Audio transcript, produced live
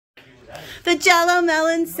The Jello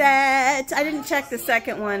melon set. I didn't check the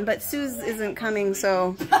second one, but Sue's isn't coming,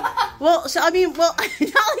 so. Well, I mean, well, not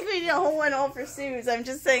like we need a whole one all for Sue's. I'm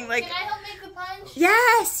just saying, like. Can I help make the punch?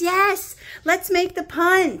 Yes, yes. Let's make the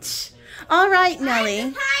punch. All right, Nellie.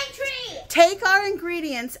 Pine tree. Take our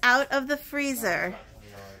ingredients out of the freezer.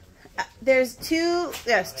 There's two.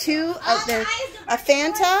 There's a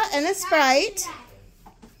Fanta and a Sprite.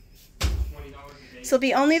 So it'll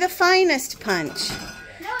be only the finest punch.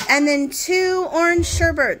 And then 2 orange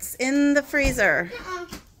sherbets in the freezer.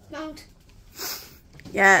 Don't.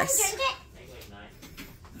 Yes.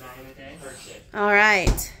 All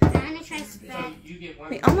right.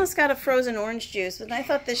 We almost got a frozen orange juice, but I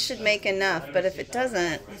thought this should make enough. But if it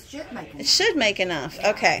doesn't, it should make enough.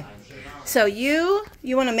 Okay. So you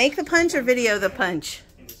want to make the punch or video the punch?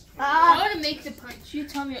 I want to make the punch. You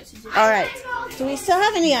tell me what to do. All right. Do we still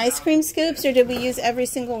have any ice cream scoops, or did we use every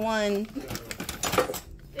single one?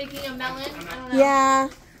 Making a melon? I don't know. Yeah.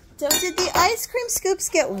 Did the ice cream scoops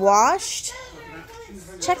get washed?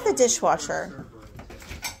 Check the dishwasher.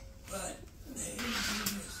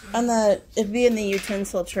 It'd be in the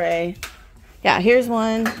utensil tray. Yeah, here's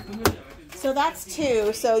one. So that's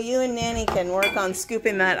 2. So you and Nanny can work on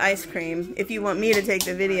scooping that ice cream if you want me to take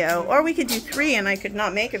the video. Or we could do 3 and I could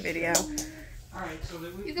not make a video.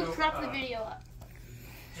 You can prop the video up.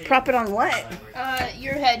 Prop it on what?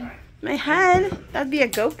 Your head. My head? That'd be a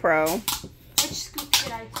GoPro. Which scoop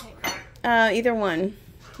should I take? Either one.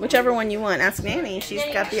 Whichever one you want. Ask Nanny. She's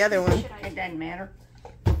got the other one. It doesn't matter.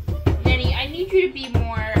 Nanny, I need you to be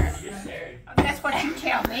more... That's what you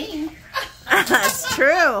tell me. It's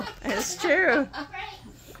true. It's true.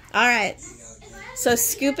 All right. So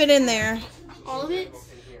scoop it in there. All of it?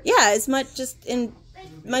 Yeah, as much as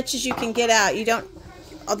you can get out. You don't.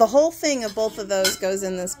 The whole thing of both of those goes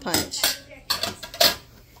in this punch.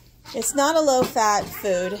 It's not a low-fat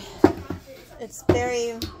food. It's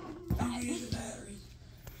very.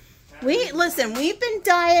 Listen. We've been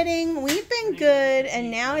dieting. We've been good, and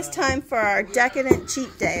now it's time for our decadent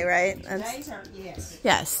cheat day, right? Yes.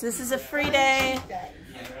 Yes. This is a free day.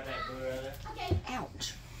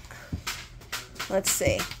 Ouch. Let's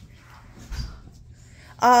see.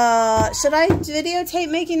 Should I videotape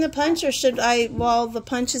making the punch, or should I, while the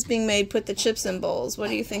punch is being made, put the chips in bowls? What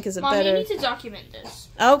do you think is a Mom, better? you need to document this.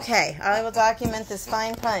 Okay, I will document this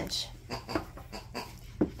fine punch.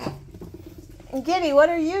 And Giddy, what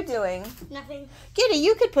are you doing? Nothing. Giddy,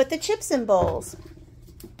 you could put the chips in bowls.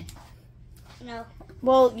 No.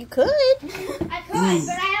 Well, you could. I could,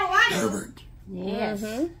 but I don't want to. Herbert. Yes.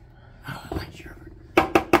 Mm-hmm. Oh, I like Herbert.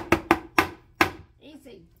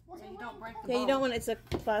 Easy. So you don't break the Yeah, you bowl. don't want it's a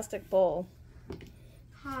plastic bowl.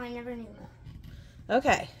 Oh, I never knew that.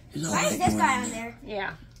 Okay. He's all Why is like this one guy of on them. there?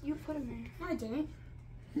 Yeah. You put him there. No, I didn't.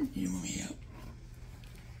 You want me out?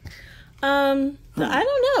 I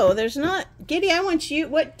don't know. There's not. Giddy, I want you.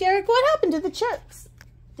 What, Derek? What happened to the chips?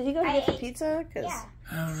 Did he go to get the pizza? Yeah.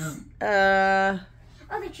 I don't know.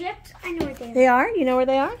 Oh, the chips? I know where they are. They are. You know where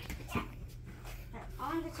they are? They're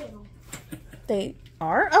on the table. They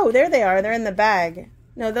are. Oh, there they are. They're in the bag.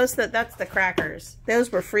 No, that's the crackers.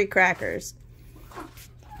 Those were free crackers.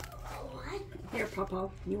 What? Here,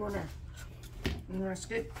 Popo. You wanna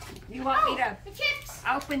scoop? You want me to The chips.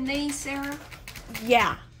 open these, Sarah?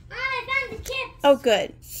 Yeah. Mom, I found the chips. Oh,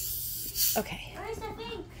 good. Okay. Where's the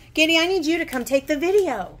thing? Giddy, I need you to come take the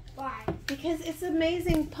video. Why? Because it's an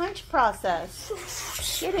amazing punch process.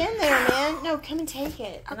 Get in there, man. No, come and take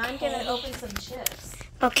it. And I'm going to open some chips.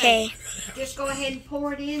 Okay. Just go ahead and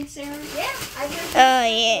pour it in, Sarah. Yeah. I just Oh,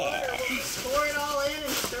 yeah. pour it all in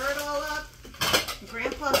and stir it all up.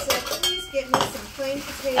 Grandpa said, please get me some plain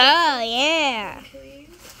potatoes. Oh, yeah. Please.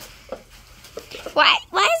 Why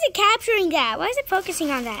is it capturing that? Why is it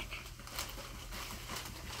focusing on that?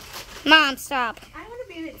 Mom, stop. I want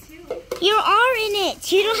to be in it too. You are in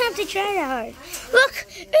it. You don't have to try that hard. Look,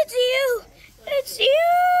 it's you. It's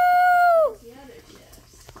you. The other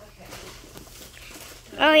chips. Okay.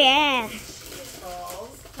 Oh, yeah.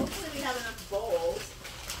 Balls. Hopefully we have enough bowls.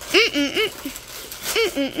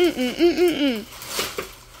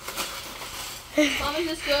 Mom, is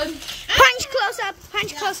this good? Punch close up.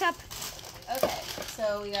 Punch close up. Okay, so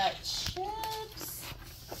we got chips.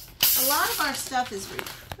 A lot of our stuff is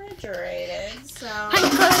refrigerated, so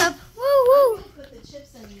Punch close up. Woo, woo. put the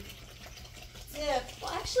chips in dip.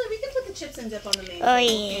 Well, actually, we can put the chips in dip on the main. Oh,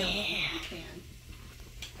 table. yeah.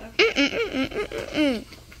 We can.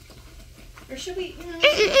 Or should we?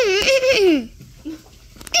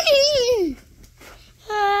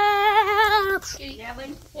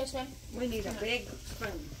 Yelling. Yes, ma'am. We need a big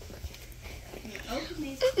spoon. Open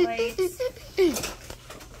these plates.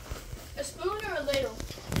 A spoon or a ladle?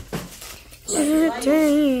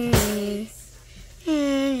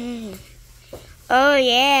 Oh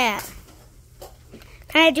yeah.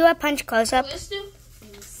 Can I do a punch close up?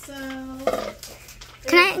 So,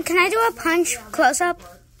 Can I do a punch close up?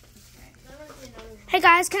 Hey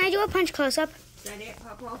guys, can I do a punch close up? Is that it,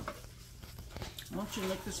 Papa? Why don't you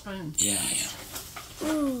lick the spoon? Yeah, yeah.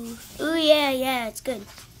 Ooh, yeah, it's good.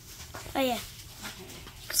 Oh yeah.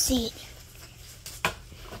 See it.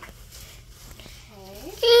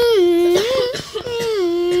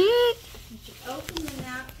 open the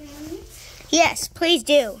napkin. Yes, please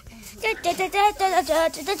do.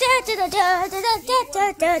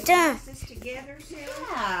 This together, Sarah?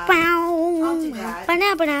 I'll do that.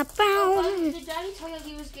 Did Daddy tell you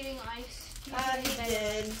he was getting ice? He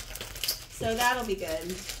did. So that'll be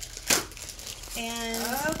good. And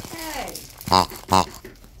Okay.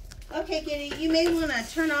 okay, Kitty, you may want to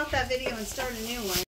turn off that video and start a new one.